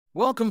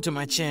Welcome to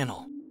my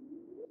channel.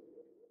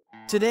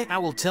 Today I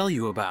will tell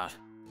you about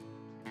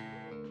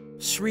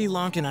Sri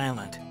Lankan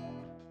Island.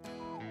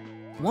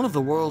 One of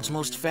the world's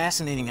most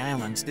fascinating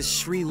islands is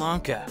Sri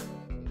Lanka.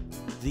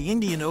 The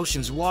Indian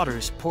Ocean's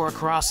waters pour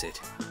across it.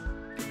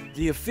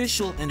 The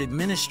official and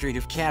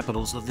administrative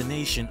capitals of the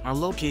nation are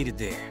located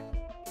there.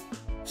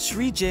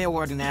 Sri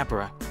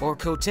Jayawardenapura, or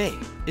Kotte,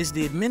 is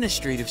the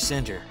administrative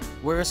center,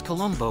 whereas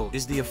Colombo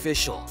is the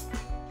official.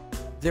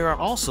 There are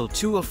also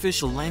two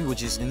official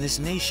languages in this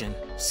nation,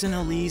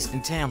 Sinhalese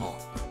and Tamil.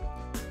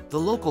 The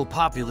local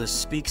populace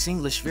speaks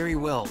English very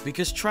well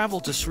because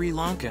travel to Sri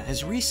Lanka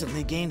has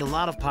recently gained a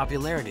lot of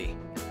popularity.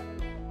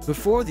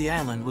 Before the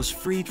island was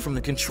freed from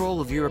the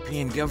control of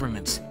European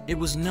governments, it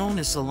was known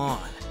as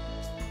Ceylon.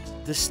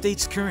 The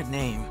state's current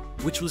name,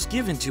 which was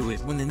given to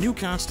it when the new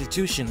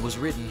constitution was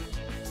written.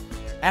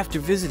 After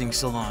visiting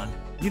Ceylon,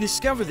 you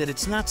discover that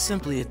it's not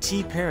simply a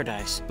tea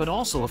paradise, but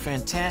also a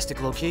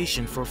fantastic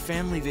location for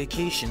family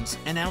vacations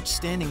and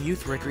outstanding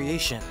youth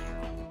recreation.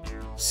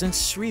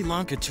 Since Sri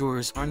Lanka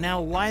tours are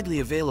now widely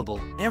available,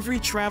 every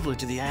traveler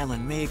to the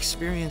island may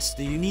experience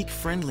the unique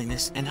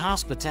friendliness and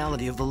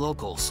hospitality of the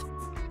locals.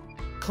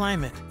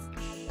 Climate.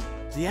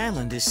 The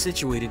island is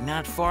situated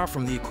not far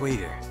from the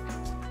equator.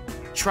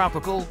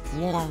 Tropical,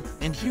 warm,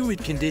 and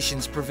humid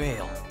conditions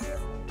prevail.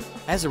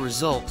 As a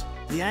result,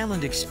 the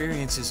island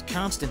experiences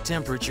constant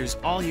temperatures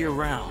all year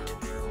round.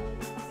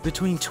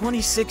 Between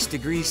 26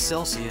 degrees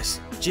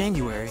Celsius,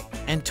 January,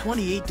 and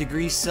 28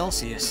 degrees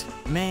Celsius,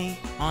 May,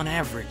 on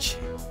average.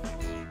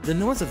 The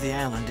north of the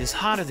island is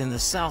hotter than the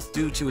south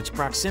due to its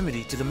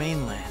proximity to the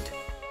mainland.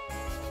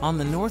 On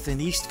the north and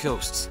east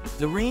coasts,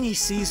 the rainy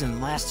season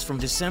lasts from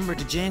December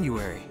to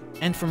January,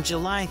 and from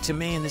July to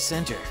May in the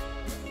center.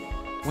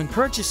 When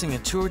purchasing a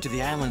tour to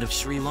the island of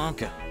Sri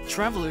Lanka,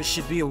 travelers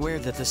should be aware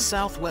that the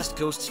southwest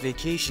coast's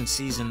vacation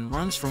season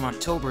runs from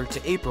October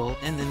to April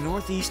and the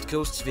northeast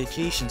coast's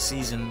vacation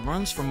season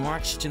runs from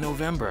March to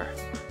November.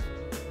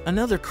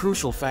 Another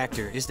crucial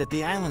factor is that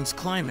the island's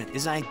climate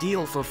is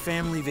ideal for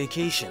family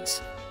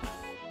vacations.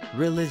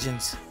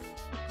 Religions.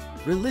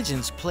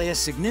 Religions play a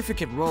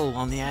significant role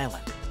on the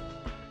island.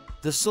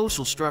 The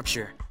social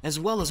structure, as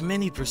well as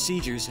many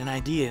procedures and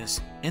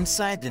ideas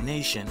inside the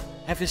nation,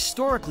 have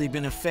historically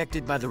been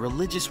affected by the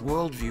religious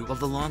worldview of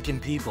the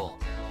Lankan people.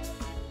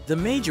 The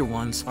major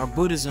ones are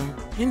Buddhism,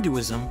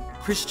 Hinduism,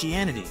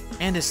 Christianity,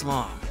 and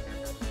Islam.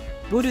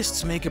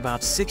 Buddhists make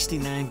about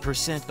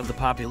 69% of the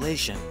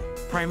population,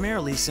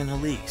 primarily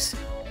Sinhalese.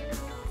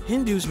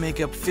 Hindus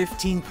make up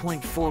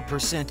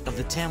 15.4% of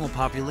the Tamil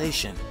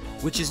population,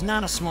 which is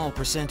not a small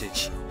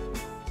percentage.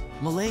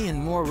 Malay and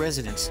Moor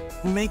residents,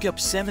 who make up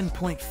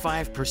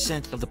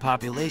 7.5% of the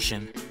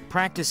population,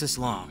 practice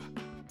Islam.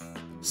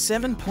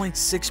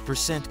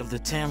 7.6% of the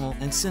Tamil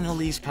and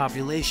Sinhalese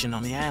population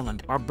on the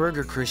island are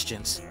Burgher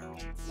Christians.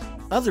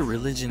 Other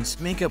religions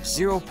make up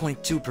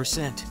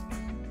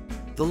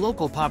 0.2%. The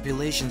local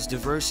population's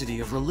diversity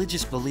of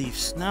religious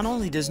beliefs not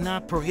only does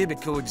not prohibit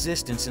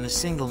coexistence in a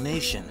single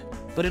nation,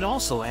 but it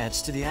also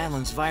adds to the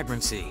island's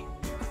vibrancy.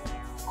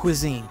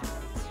 Cuisine.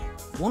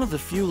 One of the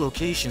few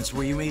locations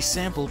where you may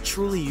sample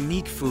truly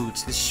unique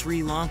foods is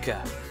Sri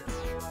Lanka.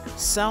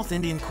 South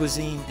Indian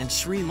cuisine and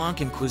Sri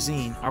Lankan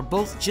cuisine are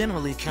both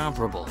generally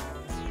comparable.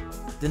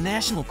 The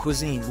national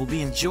cuisine will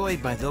be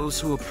enjoyed by those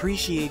who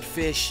appreciate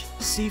fish,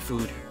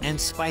 seafood, and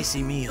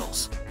spicy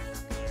meals.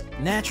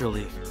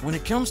 Naturally, when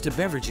it comes to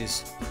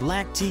beverages,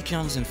 black tea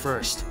comes in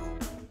first.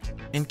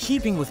 In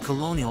keeping with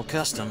colonial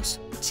customs,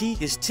 tea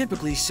is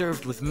typically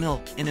served with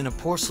milk and in a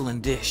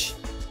porcelain dish.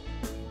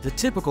 The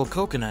typical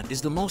coconut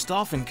is the most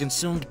often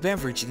consumed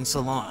beverage in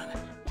Ceylon.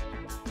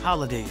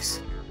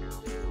 Holidays.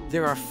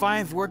 There are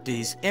 5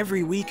 workdays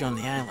every week on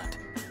the island.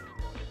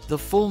 The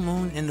full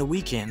moon and the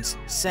weekends,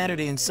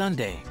 Saturday and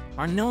Sunday,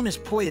 are known as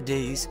Poya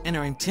days and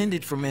are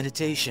intended for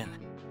meditation.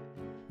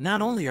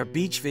 Not only are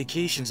beach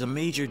vacations a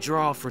major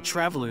draw for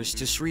travelers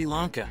to Sri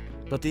Lanka,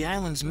 but the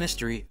island's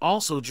mystery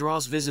also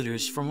draws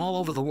visitors from all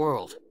over the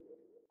world.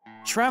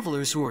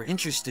 Travelers who are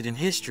interested in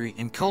history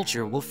and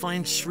culture will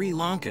find Sri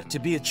Lanka to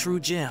be a true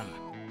gem.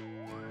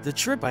 The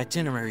trip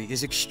itinerary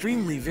is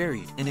extremely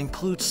varied and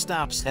includes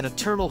stops at a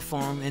turtle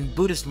farm and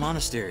Buddhist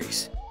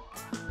monasteries.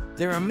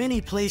 There are many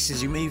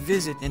places you may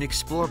visit and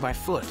explore by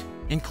foot,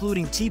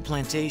 including tea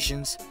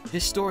plantations,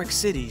 historic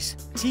cities,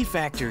 tea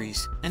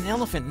factories, an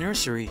elephant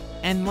nursery,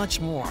 and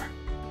much more.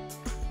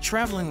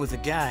 Traveling with a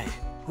guide,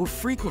 who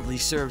frequently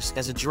serves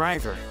as a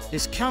driver,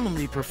 is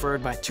commonly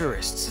preferred by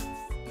tourists.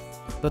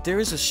 But there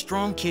is a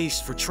strong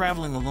case for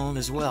traveling alone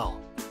as well.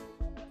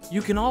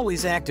 You can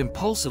always act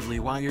impulsively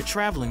while you're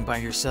traveling by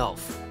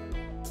yourself.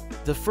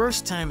 The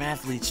first time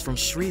athletes from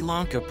Sri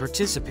Lanka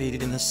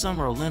participated in the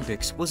Summer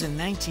Olympics was in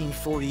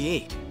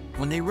 1948,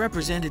 when they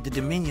represented the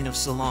Dominion of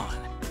Ceylon.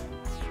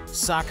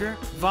 Soccer,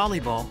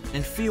 volleyball,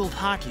 and field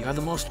hockey are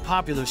the most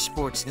popular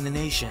sports in the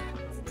nation.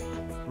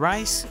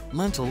 Rice,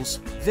 lentils,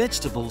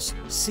 vegetables,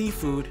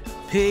 seafood,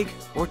 pig,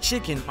 or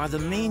chicken are the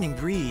main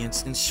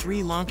ingredients in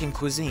Sri Lankan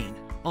cuisine,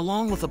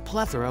 along with a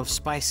plethora of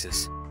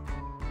spices.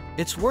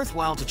 It's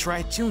worthwhile to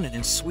try tuna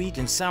in sweet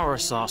and sour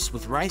sauce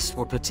with rice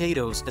or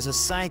potatoes as a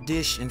side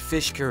dish in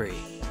fish curry.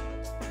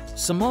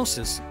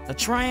 Samosas, a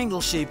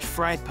triangle-shaped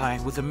fried pie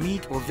with a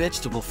meat or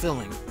vegetable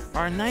filling,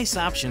 are a nice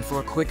option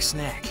for a quick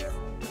snack.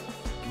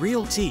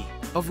 Real tea,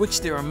 of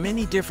which there are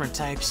many different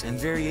types and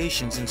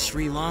variations in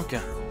Sri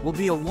Lanka, will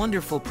be a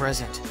wonderful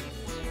present.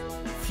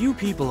 Few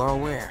people are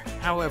aware,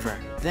 however,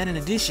 that in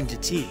addition to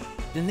tea,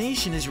 the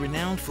nation is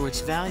renowned for its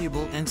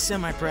valuable and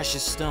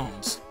semi-precious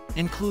stones,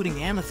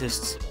 including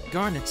amethysts,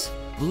 garnets,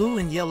 blue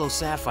and yellow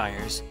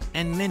sapphires,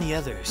 and many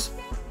others.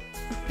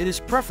 It is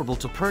preferable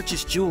to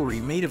purchase jewelry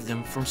made of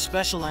them from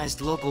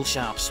specialized local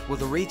shops where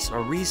the rates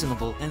are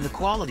reasonable and the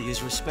quality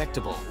is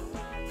respectable.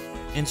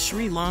 In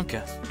Sri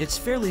Lanka, it's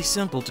fairly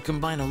simple to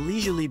combine a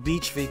leisurely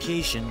beach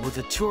vacation with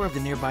a tour of the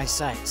nearby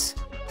sites.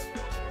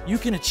 You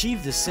can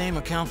achieve the same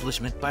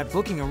accomplishment by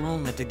booking a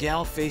room at the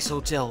Gal Face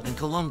Hotel in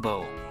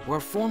Colombo, where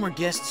former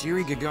guests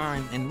Yuri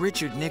Gagarin and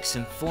Richard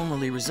Nixon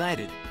formerly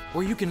resided,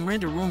 or you can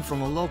rent a room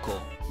from a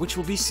local, which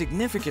will be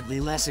significantly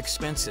less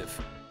expensive.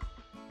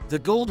 The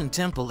Golden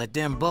Temple at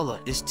Dambulla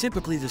is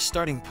typically the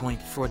starting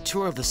point for a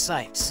tour of the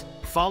sites,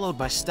 followed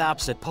by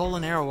stops at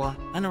Polonnaruwa,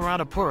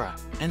 Anuradhapura,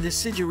 and the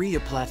Sigiriya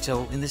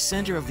Plateau in the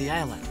center of the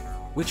island,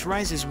 which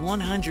rises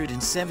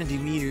 170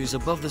 meters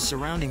above the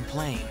surrounding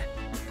plain.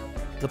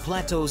 The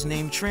plateau's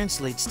name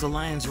translates to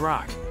Lion's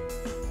Rock.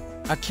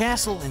 A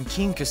castle and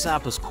King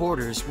Kasapa's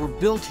quarters were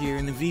built here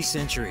in the V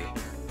century.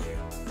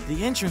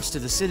 The entrance to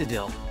the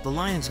citadel, the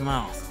Lion's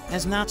Mouth,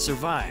 has not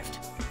survived,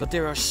 but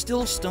there are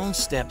still stone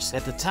steps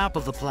at the top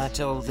of the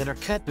plateau that are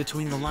cut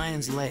between the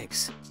lion's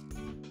legs.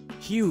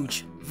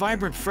 Huge,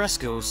 vibrant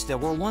frescoes that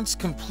were once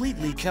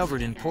completely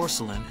covered in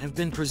porcelain have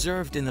been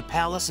preserved in the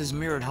palace's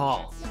mirrored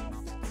hall.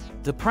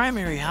 The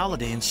primary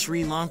holiday in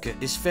Sri Lanka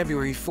is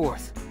February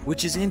 4th,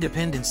 which is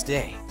Independence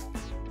Day.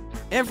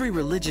 Every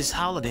religious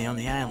holiday on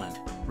the island,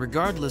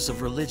 regardless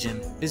of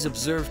religion, is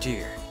observed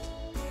here.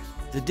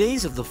 The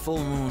days of the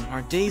full moon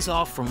are days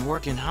off from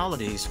work and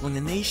holidays when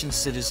the nation's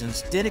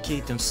citizens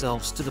dedicate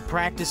themselves to the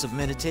practice of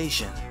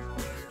meditation.